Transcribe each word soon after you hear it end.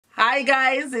Hi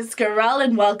guys, it's Carol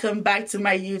and welcome back to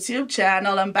my YouTube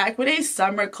channel. I'm back with a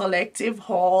summer collective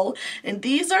haul, and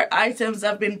these are items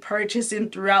I've been purchasing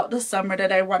throughout the summer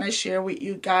that I want to share with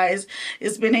you guys.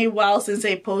 It's been a while since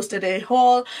I posted a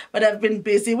haul, but I've been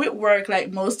busy with work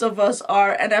like most of us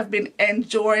are, and I've been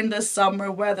enjoying the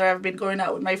summer weather. I've been going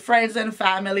out with my friends and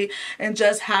family and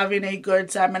just having a good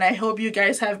time, and I hope you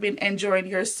guys have been enjoying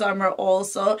your summer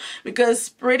also, because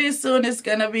pretty soon it's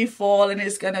gonna be fall and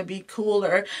it's gonna be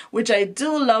cooler, which I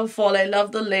do love fall. I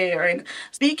love the layering.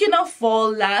 Speaking of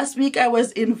fall, last week I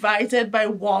was invited by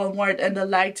Walmart and the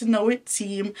Like to Know It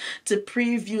team to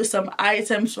preview some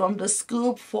items from the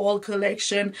Scoop Fall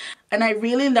collection, and I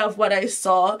really love what I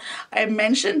saw. I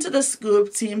mentioned to the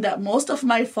Scoop team that most of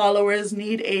my followers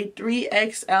need a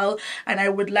 3XL, and I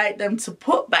would like them to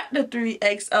put back the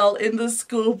 3XL in the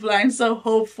Scoop line, so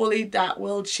hopefully that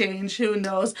will change. Who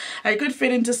knows? I could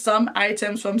fit into some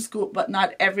items from Scoop but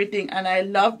not everything, and I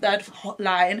love that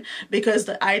line because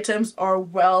the items are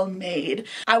well made.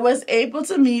 I was able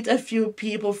to meet a few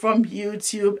people from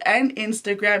YouTube and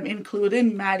Instagram,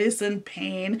 including Madison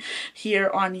Payne here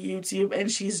on YouTube,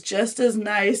 and she's just as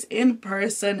nice in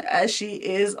person as she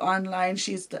is online.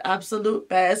 She's the absolute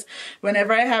best.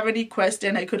 Whenever I have any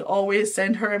question, I could always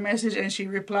send her a message and she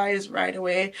replies right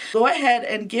away. Go ahead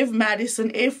and give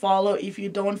Madison a follow if you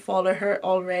don't follow her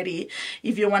already.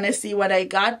 If you want to see what I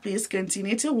got, please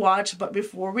continue to watch. But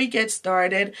before we get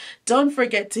started, don't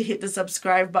forget to hit the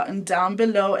subscribe button down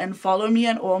below and follow me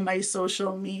on all my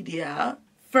social media.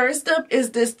 First up is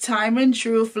this Time and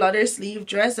True flutter sleeve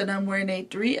dress, and I'm wearing a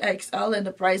 3XL and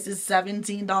the price is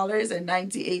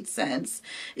 $17.98.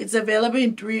 It's available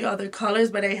in 3 other colors,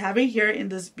 but I have it here in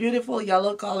this beautiful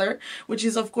yellow color, which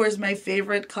is of course my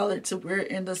favorite color to wear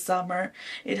in the summer.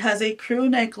 It has a crew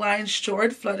neckline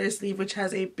short flutter sleeve which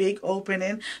has a big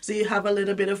opening, so you have a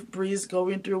little bit of breeze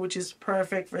going through, which is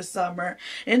perfect for summer.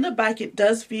 In the back it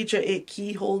does feature a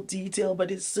keyhole detail,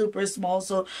 but it's super small,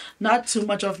 so not too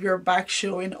much of your back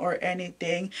showing or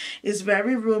anything. It's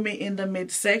very roomy in the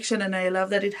midsection, and I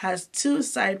love that it has 2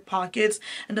 side pockets,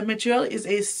 and the material is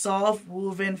a soft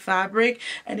woven fabric,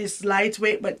 and it's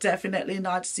lightweight but definitely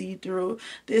not see-through.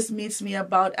 This meets me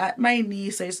about at my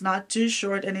knee, so it's not too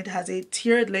short, and it has a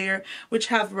tiered layer which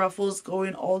have ruffles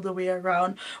going all the way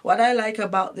around. What I like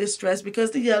about this dress, because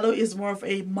the yellow is more of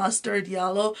a mustard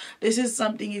yellow, this is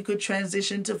something you could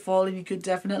transition to fall, and you could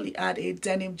definitely add a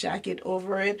denim jacket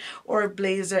over it or a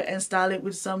blazer and style it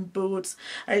with some boots.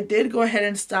 I did go ahead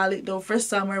and style it though for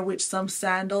summer with some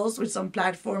sandals, with some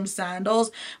platform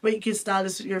sandals, but you can style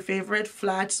this with your favorite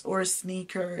flats or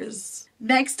sneakers.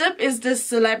 Next up is this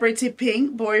Celebrity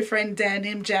Pink boyfriend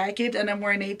denim jacket, and I'm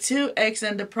wearing a 2X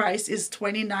and the price is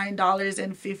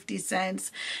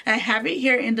 $29.50. I have it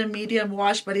here in the medium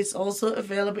wash, but it's also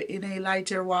available in a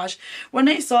lighter wash. When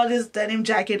I saw this denim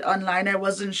jacket online, I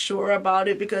wasn't sure about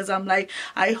it because I'm like,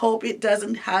 I hope it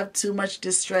doesn't have too much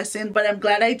distressing, but I'm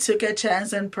glad I took a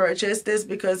chance and purchased this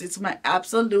because it's my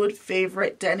absolute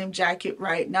favorite denim jacket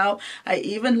right now. I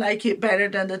even like it better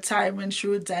than the Time and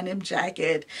True denim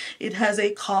jacket. It has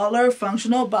a collar,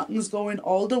 functional buttons going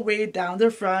all the way down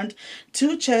the front,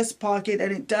 2 chest pocket,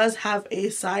 and it does have a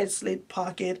side slit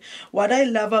pocket. What I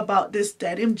love about this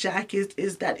denim jacket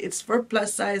is that it's for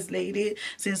plus size lady,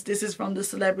 since this is from the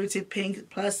Celebrity Pink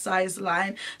plus size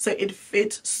line, so it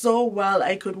fits so well.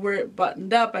 I could wear it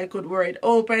buttoned up, I could wear it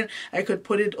open, I could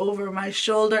put it over my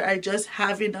shoulder. I just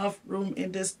have enough room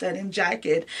in this denim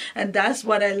jacket, and that's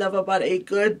what I love about a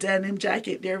good denim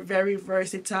jacket. They're very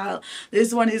versatile.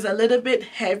 This one is a little bit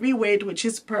heavyweight, which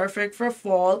is perfect for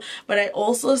fall, but I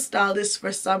also style this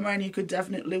for summer, and you could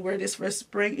definitely wear this for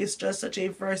spring. It's just such a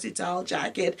versatile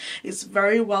jacket. It's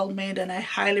very well made, and I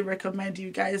highly recommend you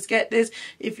guys get this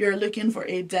if you're looking for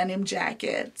a denim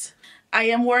jacket. I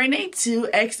am wearing a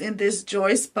 2X in this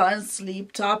Joy Spun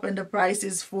sleep top, and the price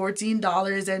is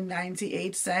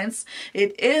 $14.98.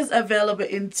 It is available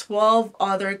in 12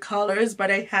 other colors, but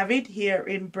I have it here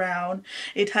in brown.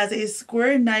 It has a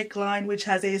square neckline which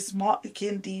has a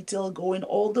smocking detail going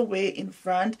all the way in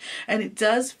front, and it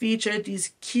does feature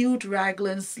these cute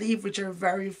raglan sleeves which are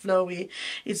very flowy.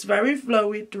 It's very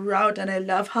flowy throughout, and I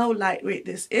love how lightweight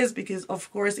this is because of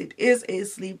course it is a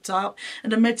sleep top,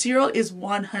 and the material is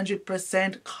 100%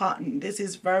 cotton. This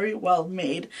is very well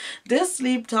made. This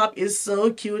sleep top is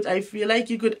so cute. I feel like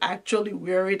you could actually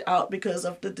wear it out because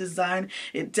of the design.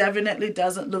 It definitely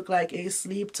doesn't look like a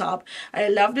sleep top. I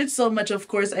loved it so much. Of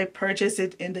course, I purchased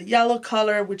it in the yellow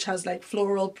color, which has like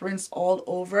floral prints all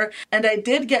over, and I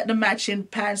did get the matching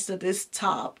pants to this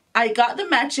top. I got the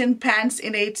matching pants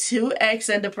in a 2X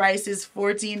and the price is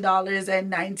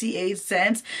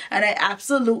 $14.98, and I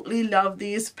absolutely love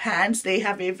these pants. They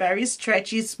have a very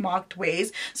stretchy smocked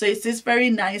waist, so it sits very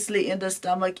nicely in the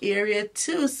stomach area,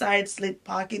 two side slit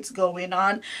pockets going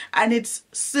on, and it's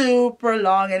super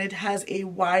long and it has a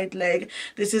wide leg.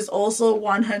 This is also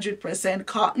 100%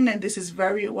 cotton and this is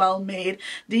very well made.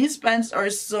 These pants are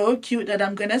so cute that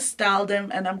I'm gonna style them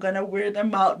and I'm gonna wear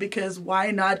them out, because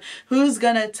why not? Who's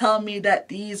gonna tell me that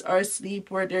these are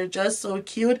sleepwear? They're just so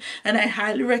cute, and I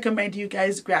highly recommend you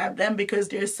guys grab them because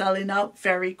they're selling out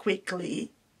very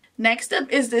quickly. Next up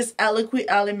is this Eloquent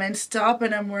Elements top,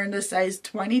 and I'm wearing the size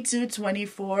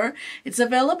 22-24. It's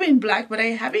available in black, but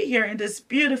I have it here in this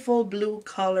beautiful blue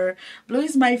color. Blue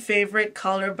is my favorite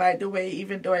color, by the way.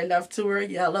 Even though I love to wear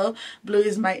yellow, blue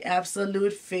is my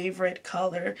absolute favorite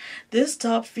color. This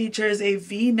top features a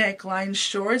V neckline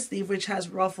short sleeve which has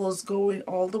ruffles going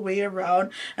all the way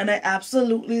around, and I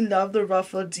absolutely love the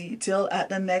ruffle detail at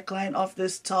the neckline of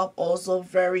this top. Also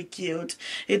very cute.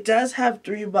 It does have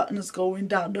 3 buttons going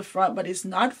down the front, but it's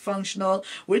not functional,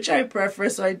 which I prefer,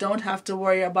 so I don't have to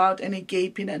worry about any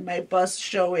gaping and my bust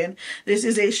showing. This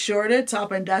is a shorter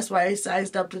top, and that's why I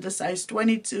sized up to the size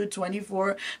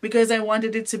 22-24, because I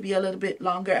wanted it to be a little bit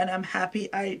longer, and I'm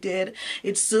happy I did.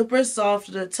 It's super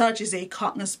soft. The touch is a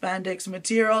cotton spandex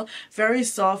material, very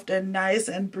soft and nice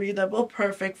and breathable,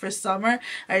 perfect for summer.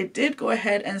 I did go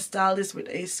ahead and style this with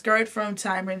a skirt from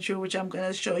Time and True, which I'm going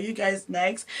to show you guys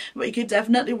next, but you could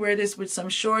definitely wear this with some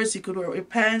shorts. You could wear it with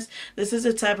pants. This is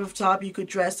a type of top you could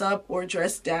dress up or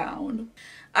dress down.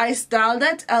 I styled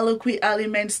that Eloquent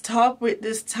Elements top with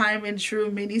this Time and True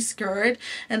mini skirt,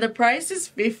 and the price is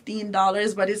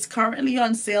 $15, but it's currently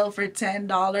on sale for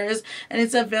 $10, and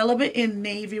it's available in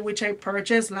navy, which I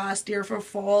purchased last year for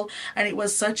fall, and it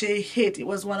was such a hit. It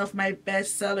was one of my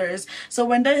best sellers. So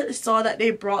when I saw that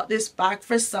they brought this back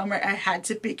for summer, I had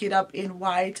to pick it up in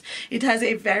white. It has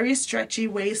a very stretchy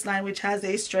waistline which has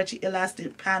a stretchy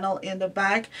elastic panel in the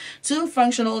back, 2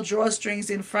 functional drawstrings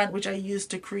in front which I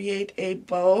used to create a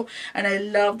bow, and I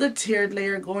love the tiered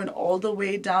layer going all the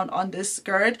way down on this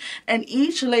skirt, and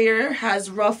each layer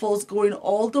has ruffles going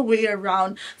all the way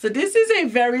around. So this is a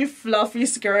very fluffy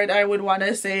skirt, I would want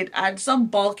to say. It adds some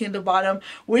bulk in the bottom,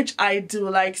 which I do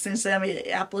like. Since I'm an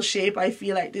apple shape, I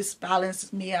feel like this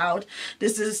balances me out.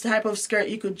 This is the type of skirt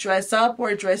you could dress up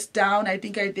or dress down. I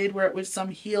think I did wear it with some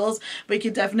heels, but you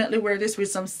could definitely wear this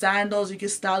with some sandals. You could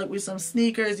style it with some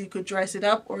sneakers. You could dress it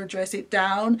up or dress it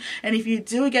down, and if you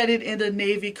do get it in the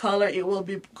navy color, it will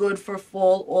be good for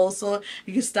fall also.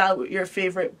 You can style with your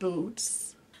favorite boots.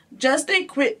 Just a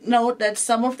quick note that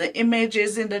some of the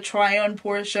images in the try-on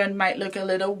portion might look a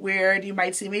little weird. You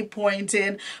might see me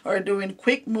pointing or doing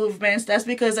quick movements. That's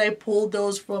because I pulled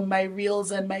those from my reels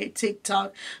and my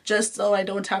TikTok, just so I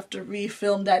don't have to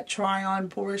refilm that try-on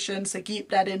portion, so keep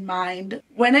that in mind.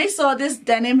 When I saw this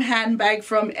denim handbag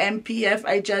from MPF,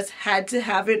 I just had to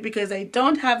have it because I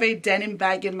don't have a denim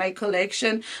bag in my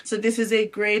collection, so this is a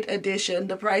great addition.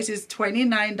 The price is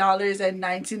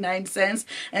 $29.99,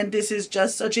 and this is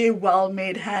just such a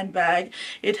well-made handbag.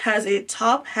 It has a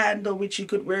top handle which you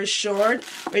could wear short,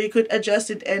 or you could adjust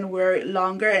it and wear it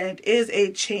longer, and it is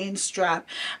a chain strap.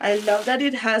 I love that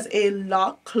it has a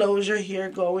lock closure here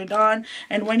going on,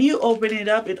 and when you open it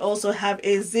up, it also have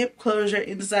a zip closure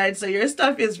inside, so your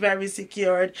stuff is very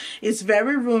secured. It's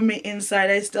very roomy inside.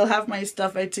 I still have my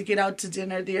stuff. I took it out to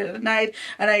dinner the other night,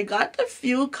 and I got a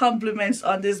few compliments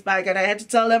on this bag, and I had to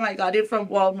tell them I got it from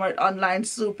Walmart online,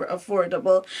 super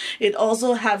affordable. It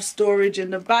also has storage in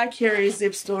the back. Here is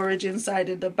zip storage inside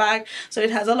in the back, so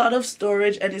it has a lot of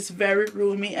storage, and it's very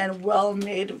roomy and well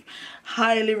made.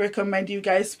 Highly recommend you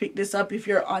guys pick this up if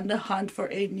you're on the hunt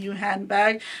for a new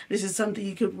handbag. This is something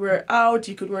you could wear out.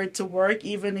 You could wear it to work,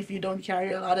 even if you don't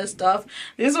carry a lot of stuff.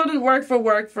 This wouldn't work for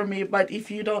work for me, but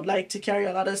if you don't like to carry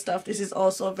a lot of stuff, this is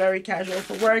also very casual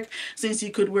for work, since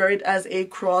you could wear it as a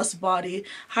crossbody.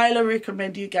 Highly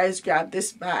recommend you guys grab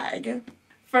this bag.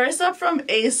 First up from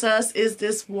Asos is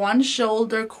this one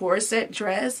shoulder corset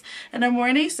dress, and I'm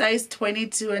wearing a size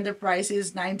 22 and the price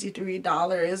is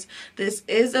 $93. This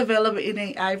is available in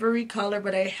an ivory color,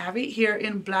 but I have it here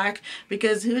in black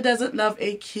because who doesn't love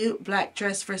a cute black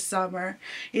dress for summer?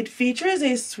 It features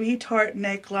a sweetheart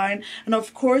neckline, and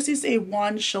of course it's a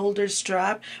one shoulder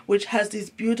strap which has these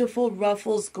beautiful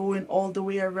ruffles going all the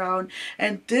way around,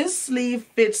 and this sleeve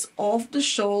fits off the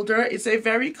shoulder. It's a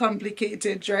very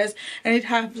complicated dress, and it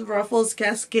has have ruffles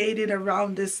cascading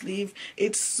around the sleeve.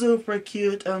 It's super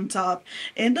cute on top.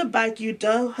 In the back, you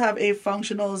do have a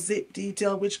functional zip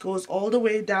detail which goes all the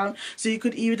way down, so you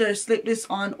could either slip this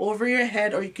on over your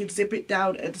head or you could zip it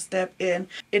down and step in.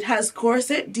 It has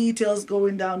corset details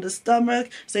going down the stomach,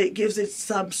 so it gives it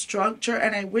some structure,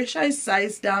 and I wish I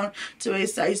sized down to a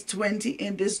size 20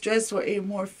 in this dress for a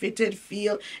more fitted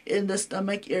feel in the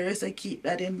stomach area, so keep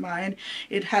that in mind.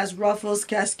 It has ruffles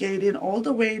cascading all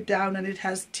the way down, and it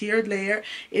has tiered layer.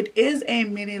 It is a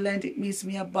mini length. It meets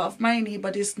me above my knee,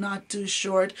 but it's not too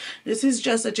short. This is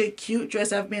just such a cute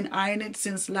dress. I've been eyeing it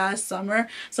since last summer,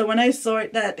 so when I saw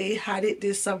it that they had it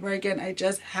this summer again, I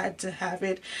just had to have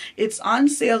it. It's on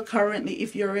sale currently.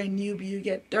 If you're a newbie, you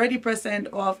get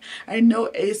 30% off. I know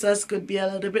Asos could be a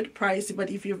little bit pricey, but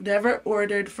if you've never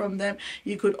ordered from them,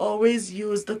 you could always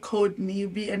use the code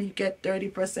newbie and you get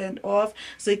 30% off,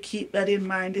 so keep that in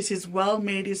mind. This is well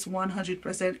made. It's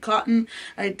 100% cotton.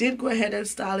 I did go ahead and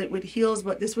style it with heels,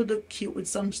 but this would look cute with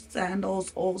some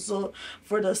sandals also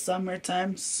for the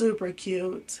summertime. Super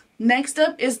cute. Next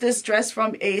up is this dress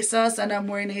from Asos, and I'm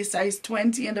wearing a size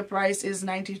 20 and the price is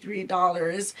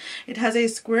 $93. It has a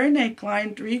square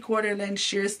neckline, 3/4 length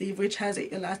sheer sleeve which has a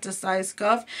elasticized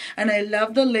cuff, and I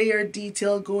love the layer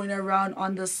detail going around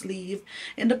on the sleeve.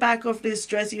 In the back of this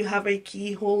dress, you have a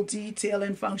keyhole detail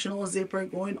and functional zipper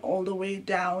going all the way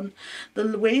down.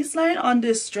 The waistline on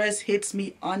this dress hits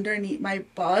me underneath my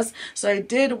bust, so I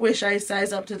did wish I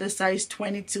sized up to the size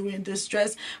 22 in this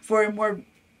dress for a more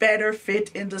better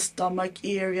fit in the stomach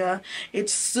area.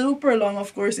 It's super long,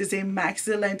 of course. It's a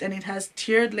maxi length, and it has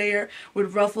tiered layer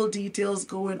with ruffle details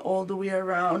going all the way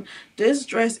around. This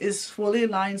dress is fully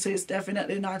lined, so it's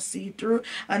definitely not see-through,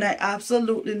 and I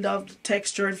absolutely love the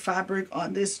textured fabric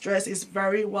on this dress. It's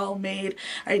very well made.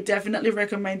 I definitely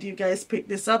recommend you guys pick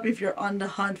this up if you're on the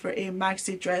hunt for a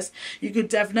maxi dress. You could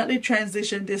definitely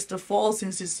transition this to fall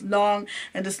since it's long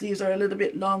and the sleeves are a little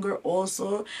bit longer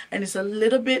also, and it's a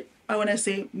little bit, I want to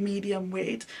say, medium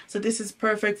weight. So this is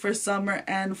perfect for summer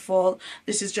and fall.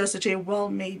 This is just such a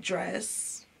well-made dress.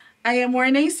 I am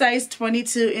wearing a size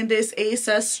 22 in this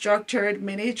Asos structured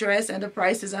mini dress, and the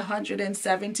price is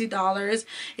 $170.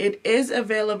 It is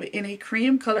available in a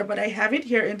cream color, but I have it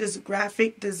here in this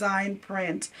graphic design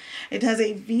print. It has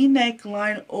a V-neck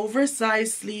line,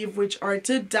 oversized sleeve which are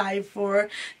to die for.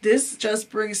 This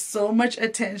just brings so much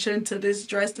attention to this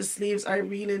dress. The sleeves I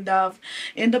really love.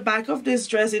 In the back of this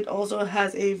dress, it also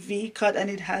has a V cut, and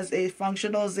it has a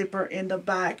functional zipper in the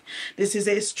back. This is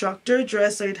a structured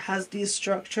dress, so it has these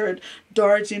structured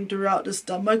darting throughout the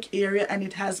stomach area, and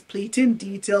it has pleating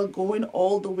detail going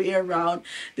all the way around.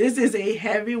 This is a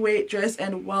heavyweight dress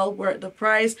and well worth the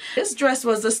price. This dress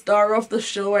was the star of the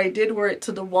show. I did wear it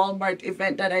to the Walmart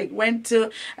event that I went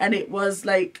to, and it was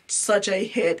like such a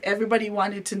hit. Everybody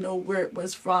wanted to know where it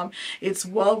was from. It's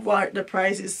well worth the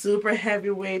price. It's super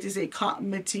heavyweight. It's a cotton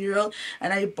material,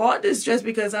 and I bought this dress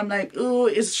because I'm like, ooh,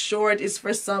 it's short, it's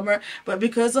for summer, but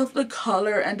because of the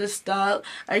color and the style,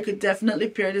 I could definitely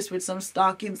pair this with some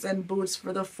stockings and boots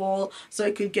for the fall, so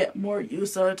I could get more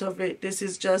use out of it. This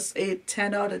is just a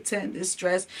 10 out of 10. This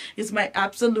dress is my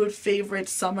absolute favorite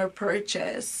summer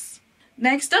purchase.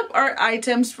 Next up are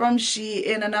items from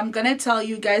Shein, and I'm gonna tell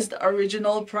you guys the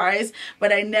original price,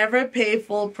 but I never pay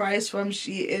full price from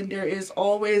Shein. There is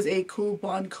always a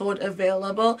coupon code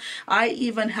available. I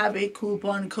even have a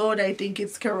coupon code. I think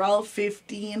it's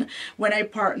Carol15. When I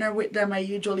partner with them, I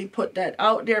usually put that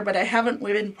out there, but I haven't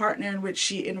been partnering with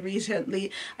Shein recently.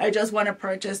 I just want to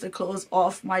purchase the clothes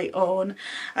off my own.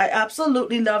 I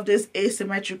absolutely love this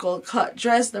asymmetrical cut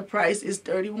dress. The price is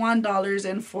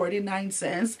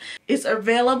 $31.49. It's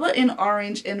available in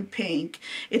orange and pink.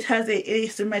 It has a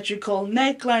asymmetrical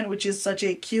neckline, which is such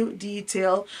a cute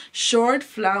detail, short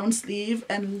flounce sleeve,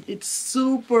 and it's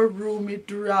super roomy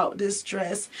throughout this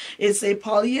dress. It's a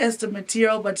polyester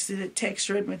material, but it's a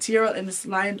textured material, and it's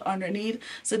lined underneath,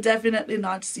 so definitely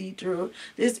not see-through.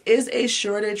 This is a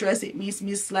shorter dress. It meets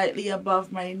me slightly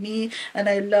above my knee, and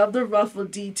I love the ruffle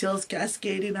details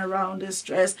cascading around this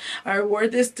dress. I wore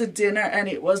this to dinner, and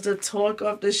it was the talk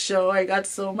of the show. I got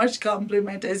so much compliment.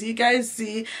 As you guys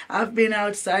see, I've been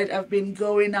outside, I've been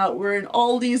going out wearing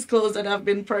all these clothes that I've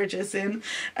been purchasing,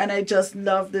 and I just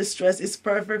love this dress. It's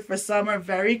perfect for summer,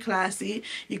 very classy.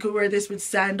 You could wear this with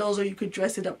sandals, or you could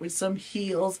dress it up with some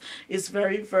heels. It's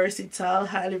very versatile.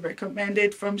 Highly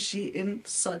recommended from Shein.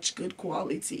 Such good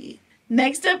quality.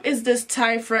 Next up is this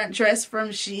tie front dress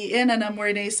from Shein, and I'm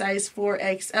wearing a size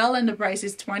 4XL, and the price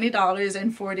is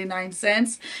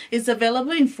 $20.49. It's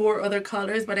available in 4 other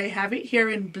colors, but I have it here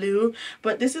in blue,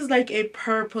 but this is like a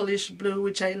purplish blue,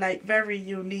 which I like, very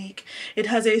unique. It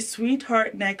has a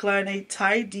sweetheart neckline, a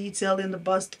tie detail in the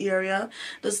bust area.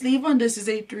 The sleeve on this is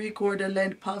a 3/4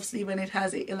 length puff sleeve, and it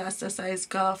has a elasticized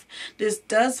cuff. This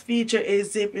does feature a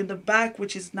zip in the back,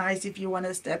 which is nice if you want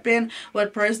to step in,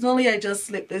 but personally I just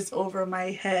slip this over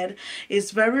my head. It's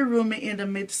very roomy in the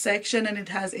midsection, and it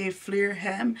has a flare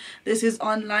hem. This is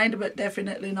unlined but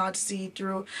definitely not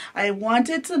see-through. I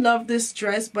wanted to love this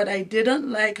dress, but I didn't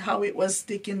like how it was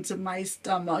sticking to my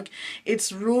stomach.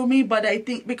 It's roomy, but I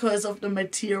think because of the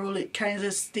material it kind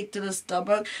of stick to the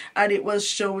stomach, and it was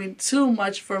showing too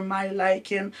much for my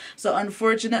liking. So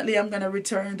unfortunately I'm gonna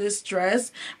return this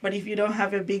dress, but if you don't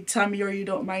have a big tummy or you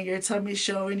don't mind your tummy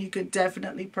showing, you could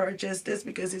definitely purchase this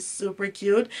because it's super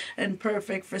cute and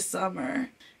perfect for summer.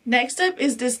 Next up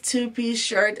is this 2-piece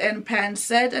shirt and pants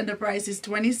set, and the price is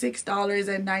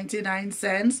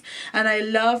 $26.99, and I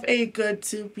love a good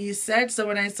 2-piece set, so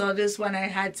when I saw this one I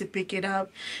had to pick it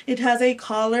up. It has a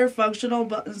collar, functional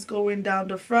buttons going down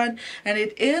the front, and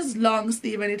it is long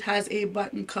sleeve, and it has a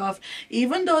button cuff.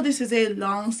 Even though this is a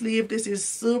long sleeve, this is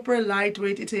super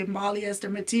lightweight. It's a polyester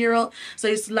material, so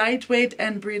it's lightweight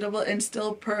and breathable and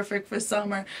still perfect for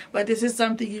summer, but this is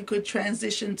something you could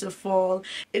transition to fall.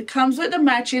 It comes with the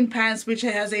matching pants, which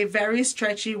has a very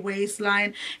stretchy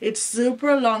waistline. It's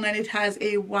super long, and it has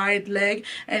a wide leg,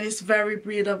 and it's very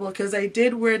breathable because I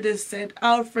did wear this set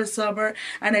out for summer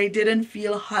and I didn't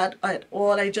feel hot at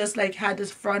all. I just like had the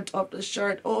front of the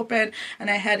shirt open, and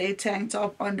I had a tank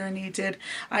top underneath it.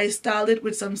 I styled it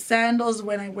with some sandals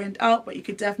when I went out, but you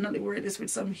could definitely wear this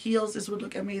with some heels. This would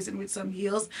look amazing with some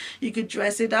heels. You could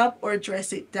dress it up or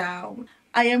dress it down.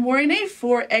 I am wearing a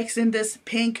 4X in this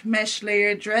pink mesh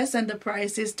layer dress, and the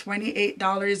price is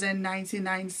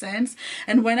 $28.99.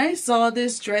 And when I saw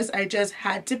this dress, I just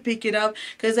had to pick it up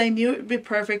because I knew it would be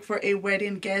perfect for a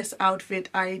wedding guest outfit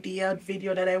idea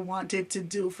video that I wanted to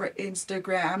do for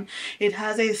Instagram. It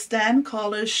has a stand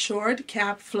collar short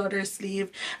cap flutter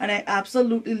sleeve, and I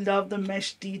absolutely love the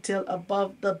mesh detail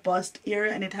above the bust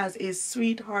area, and it has a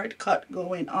sweetheart cut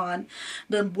going on.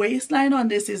 The waistline on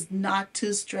this is not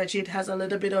too stretchy. It has a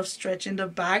little bit of stretch in the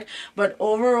back, but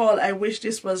overall I wish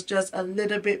this was just a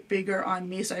little bit bigger on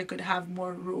me so I could have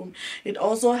more room. It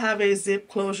also have a zip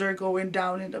closure going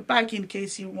down in the back in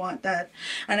case you want that.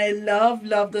 And I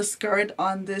love the skirt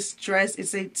on this dress.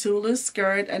 It's a tulle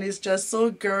skirt, and it's just so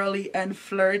girly and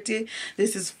flirty.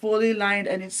 This is fully lined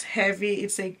and it's heavy.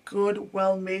 It's a good,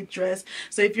 well-made dress.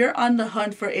 So if you're on the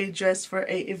hunt for a dress for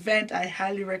a event, I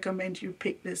highly recommend you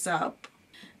pick this up.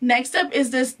 Next up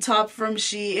is this top from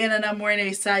Shein, and I'm wearing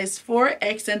a size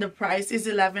 4X, and the price is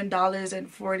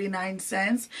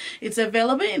 $11.49. It's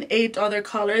available in 8 other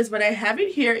colors, but I have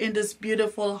it here in this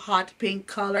beautiful hot pink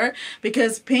color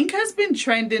because pink has been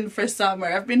trending for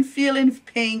summer. I've been feeling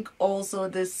pink also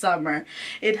this summer.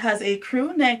 It has a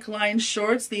crew neckline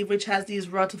short sleeve which has these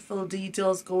ruffle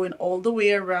details going all the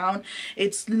way around.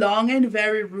 It's long and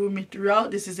very roomy throughout.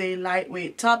 This is a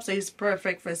lightweight top, so it's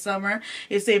perfect for summer.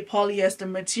 It's a polyester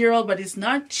material, but it's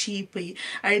not cheapy.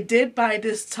 I did buy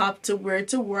this top to wear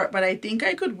to work, but I think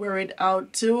I could wear it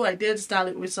out too. I did style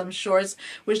it with some shorts,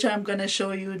 which I'm gonna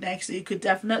show you next. So you could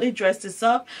definitely dress this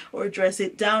up or dress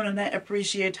it down, and I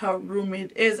appreciate how roomy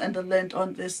it is and the length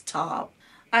on this top.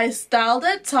 I styled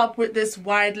that top with this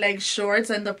wide leg shorts,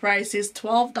 and the price is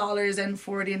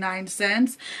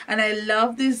 $12.49, and I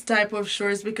love this type of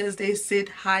shorts because they sit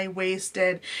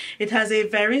high-waisted. It has a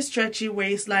very stretchy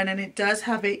waistline, and it does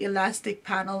have a elastic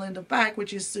panel in the back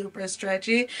which is super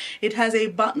stretchy. It has a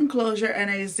button closure and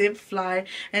a zip fly,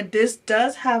 and this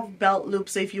does have belt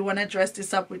loops, so if you want to dress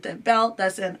this up with a belt,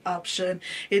 that's an option.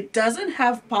 It doesn't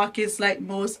have pockets like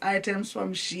most items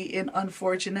from Shein,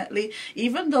 unfortunately.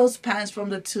 Even those pants from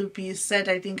the 2-piece set,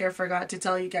 I think I forgot to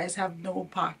tell you guys, have no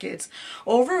pockets.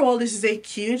 Overall, this is a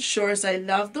cute shorts. I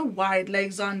love the wide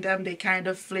legs on them. They kind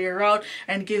of flare out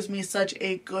and gives me such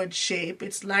a good shape.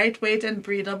 It's lightweight and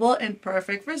breathable and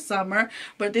perfect for summer,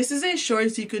 but this is a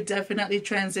shorts you could definitely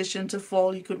transition to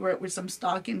fall. You could wear it with some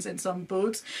stockings and some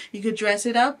boots. You could dress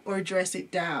it up or dress it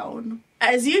down.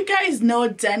 As you guys know,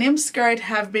 denim skirts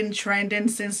have been trending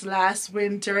since last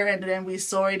winter, and then we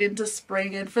saw it into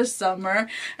spring and for summer,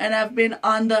 and I've been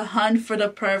on the hunt for the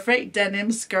perfect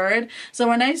denim skirt. So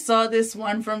when I saw this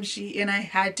one from Shein, I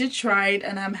had to try it,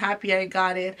 and I'm happy I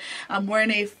got it. I'm wearing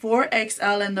a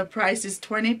 4XL and the price is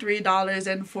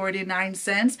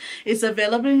 $23.49. It's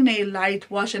available in a light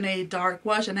wash and a dark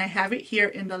wash, and I have it here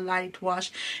in the light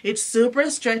wash. It's super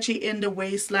stretchy in the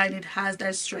waistline. It has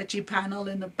that stretchy panel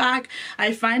in the back.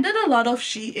 I find that a lot of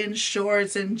Shein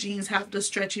shorts and jeans have the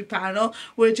stretchy panel,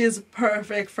 which is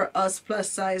perfect for us plus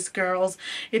size girls.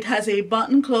 It has a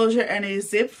button closure and a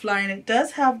zip fly, and it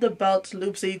does have the belt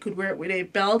loop so you could wear it with a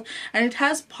belt, and it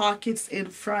has pockets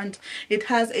in front. It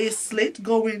has a slit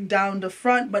going down the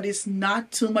front, but it's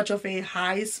not too much of a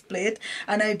high split,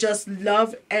 and I just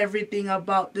love everything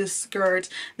about this skirt.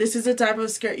 This is the type of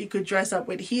skirt you could dress up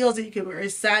with heels, you could wear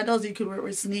with sandals, you could wear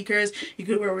with sneakers, you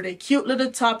could wear with a cute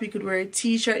little top, you could wear a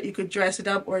t-shirt, you could dress it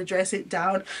up or dress it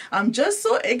down. I'm just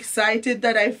so excited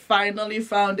that I finally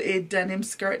found a denim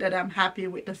skirt that I'm happy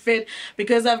with the fit,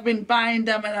 because I've been buying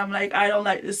them and I'm like, I don't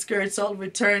like the skirt, so I'll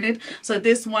return it. So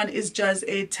this one is just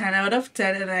a 10 out of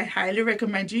 10, and I highly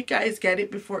recommend you guys get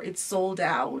it before it's sold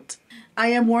out. I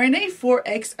am wearing a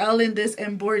 4XL in this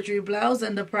embroidery blouse,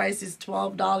 and the price is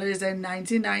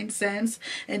 $12.99.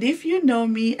 And if you know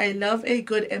me, I love a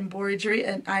good embroidery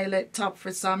and eyelet top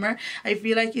for summer. I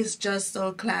feel like it's just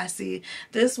so classy.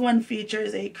 This one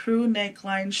features a crew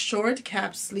neckline, short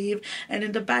cap sleeve, and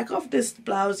in the back of this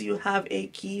blouse you have a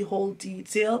keyhole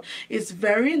detail. It's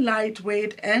very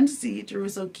lightweight and see-through,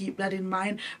 so keep that in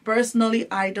mind. Personally,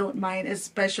 I don't mind,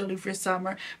 especially for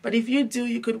summer, but if you do,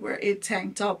 you could wear a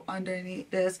tank top underneath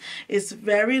this. It's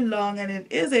very long and it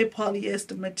is a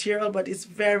polyester material, but it's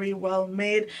very well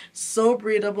made, so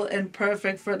breathable and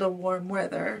perfect for the warm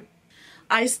weather.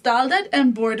 I styled that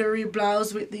embroidery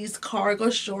blouse with these cargo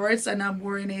shorts, and I'm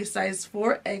wearing a size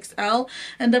 4XL,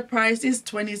 and the price is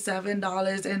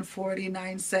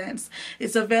 $27.49.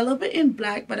 It's available in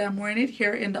black, but I'm wearing it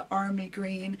here in the army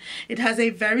green. It has a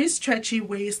very stretchy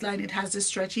waistline. It has a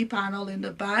stretchy panel in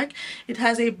the back. It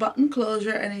has a button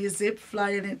closure and a zip fly,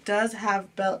 and it does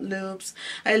have belt loops.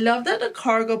 I love that the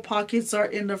cargo pockets are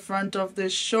in the front of the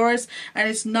shorts, and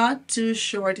it's not too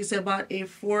short. It's about a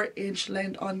 4-inch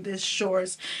length on this short.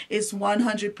 It's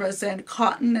 100%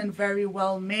 cotton and very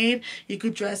well made. You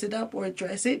could dress it up or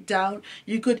dress it down.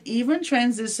 You could even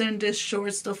transition this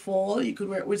shorts to fall. You could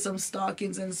wear it with some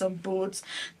stockings and some boots.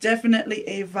 Definitely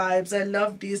a vibes. I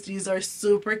love these. These are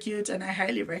super cute and I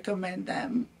highly recommend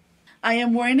them. I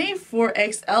am wearing a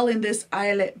 4XL in this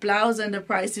eyelet blouse, and the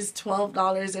price is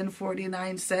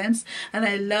 $12.49, and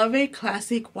I love a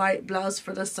classic white blouse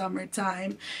for the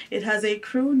summertime. It has a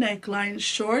crew neckline,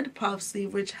 short puff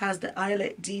sleeve, which has the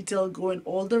eyelet detail going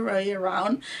all the way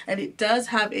around, and it does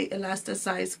have a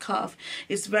elasticized cuff.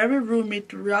 It's very roomy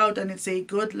throughout and it's a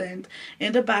good length.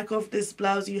 In the back of this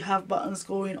blouse you have buttons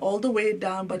going all the way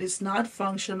down, but it's not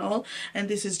functional, and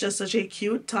this is just such a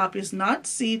cute top. It's not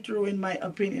see-through in my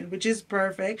opinion, which is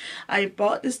perfect. I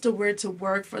bought this to wear to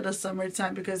work for the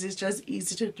summertime because it's just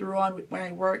easy to throw on with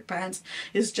my work pants.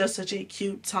 It's just such a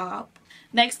cute top.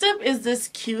 Next up is this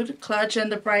cute clutch,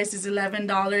 and the price is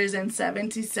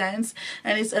 $11.70,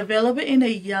 and it's available in a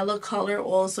yellow color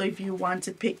also if you want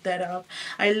to pick that up.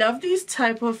 I love these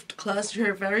type of clutches.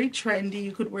 They're very trendy.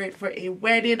 You could wear it for a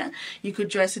wedding. You could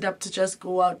dress it up to just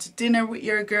go out to dinner with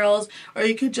your girls, or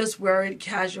you could just wear it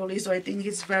casually. So I think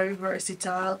it's very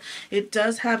versatile. It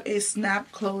does have a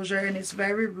snap closure and it's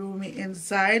very roomy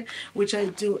inside, which I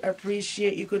do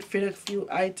appreciate. You could fit a few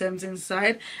items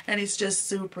inside and it's just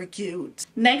super cute.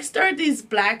 Next are these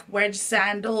black wedge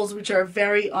sandals, which are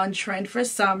very on trend for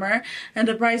summer, and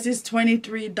the price is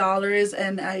 $23,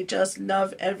 and I just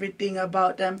love everything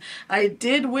about them. I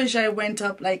did wish I went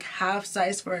up like half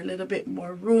size for a little bit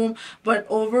more room, but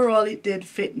overall it did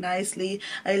fit nicely.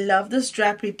 I love the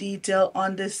strappy detail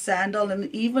on this sandal, and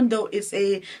even though it's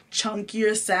a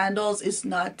chunkier sandals, it's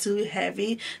not too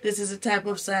heavy. This is a type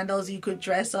of sandals you could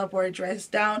dress up or dress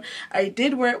down. I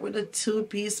did wear it with a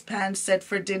two-piece pants set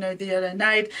for dinner the other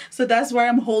night, so that's why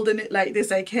I'm holding it like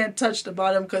this. I can't touch the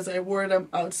bottom because I wore them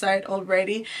outside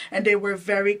already, and they were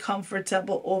very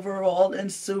comfortable overall and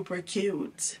super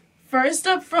cute. First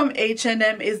up from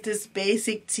H&M is this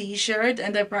basic t-shirt,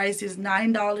 and the price is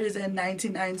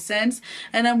 $9.99,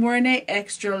 and I'm wearing a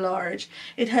extra large.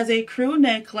 It has a crew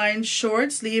neckline,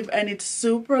 short sleeve, and it's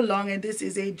super long, and this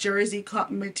is a jersey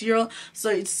cotton material, so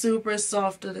it's super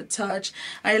soft to the touch.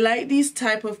 I like these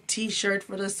type of t-shirt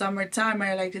for the summertime.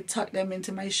 I like to tuck them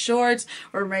into my shorts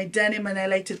or my denim, and I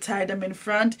like to tie them in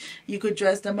front. You could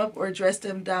dress them up or dress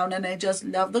them down, and I just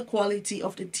love the quality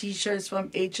of the t-shirts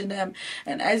from H&M.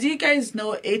 And as you guys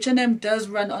know, H&M does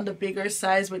run on the bigger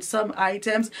size with some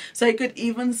items, so I could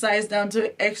even size down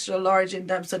to extra large in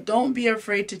them. So don't be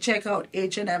afraid to check out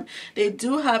H&M. They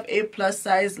do have a plus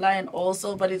size line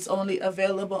also, but it's only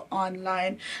available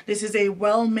online. This is a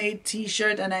well-made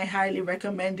t-shirt, and I highly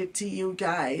recommend it to you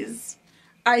guys.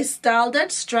 I styled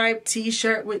that striped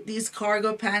t-shirt with these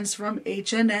cargo pants from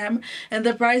H&M, and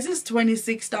the price is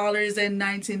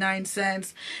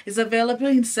 $26.99. It's available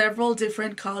in several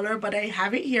different colors, but I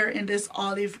have it here in this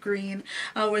olive green.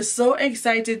 I was so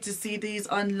excited to see these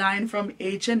online from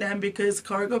H&M because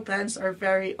cargo pants are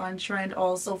very on trend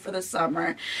also for the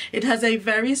summer. It has a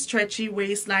very stretchy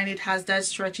waistline. It has that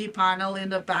stretchy panel in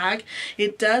the back.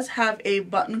 It does have a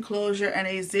button closure and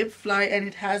a zip fly, and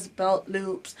it has belt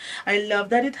loops. I love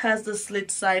that it has the slit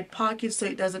side pockets so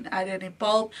it doesn't add any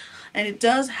bulk, and it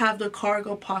does have the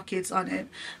cargo pockets on it.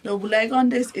 The leg on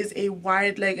this is a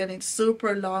wide leg, and it's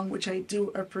super long, which I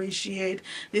do appreciate.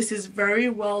 This is very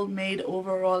well made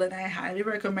overall, and I highly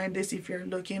recommend this if you're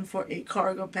looking for a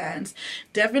cargo pants.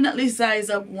 Definitely size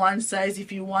up one size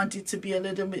if you want it to be a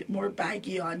little bit more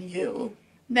baggy on you.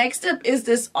 Next up is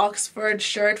this Oxford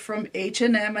shirt from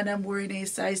H&M, and I'm wearing a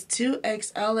size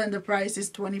 2XL, and the price is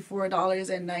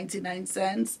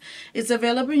 $24.99. It's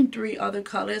available in 3 other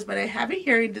colors, but I have it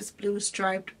here in this blue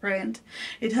striped print.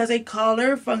 It has a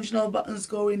collar, functional buttons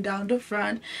going down the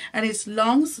front, and it's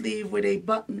long sleeve with a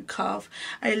button cuff.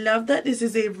 I love that this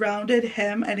is a rounded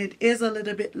hem, and it is a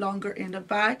little bit longer in the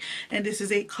back, and this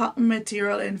is a cotton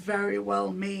material and very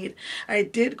well made. I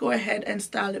did go ahead and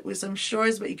style it with some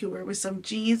shorts, but you could wear it with some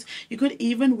jeans. You could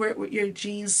even wear it with your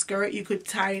jeans skirt. You could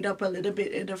tie it up a little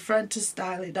bit in the front to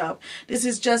style it up. This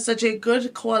is just such a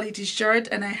good quality shirt,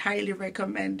 and I highly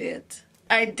recommend it.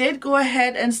 I did go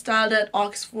ahead and style that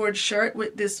Oxford shirt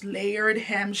with this layered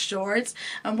hem shorts.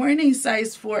 I'm wearing a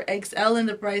size 4XL, and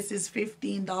the price is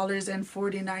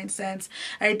 $15.49.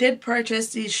 I did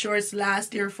purchase these shorts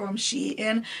last year from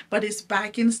Shein, but it's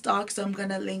back in stock, so I'm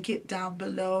gonna link it down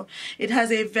below. It has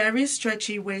a very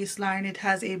stretchy waistline. It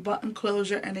has a button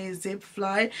closure and a zip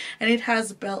fly, and it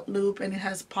has belt loop, and it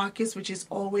has pockets, which is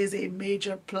always a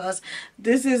major plus.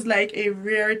 This is like a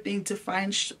rare thing to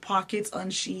find pockets on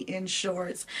Shein shorts.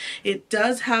 It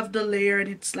does have the layer, and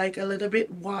it's like a little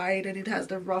bit wide, and it has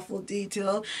the ruffle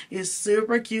detail. It's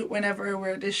super cute. Whenever I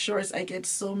wear this shorts, I get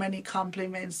so many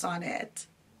compliments on it.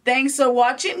 Thanks for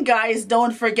watching, guys.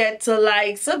 Don't forget to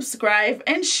like, subscribe,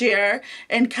 and share,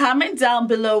 and comment down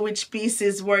below which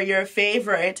pieces were your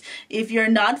favorite. If you're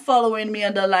not following me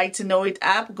on the Like to Know It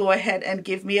app, go ahead and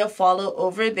give me a follow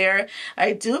over there.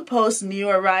 I do post new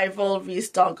arrival,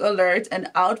 restock alert,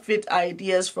 and outfit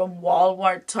ideas from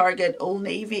Walmart, Target, Old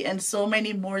Navy, and so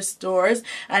many more stores.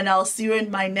 And I'll see you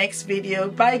in my next video.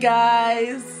 Bye,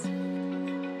 guys.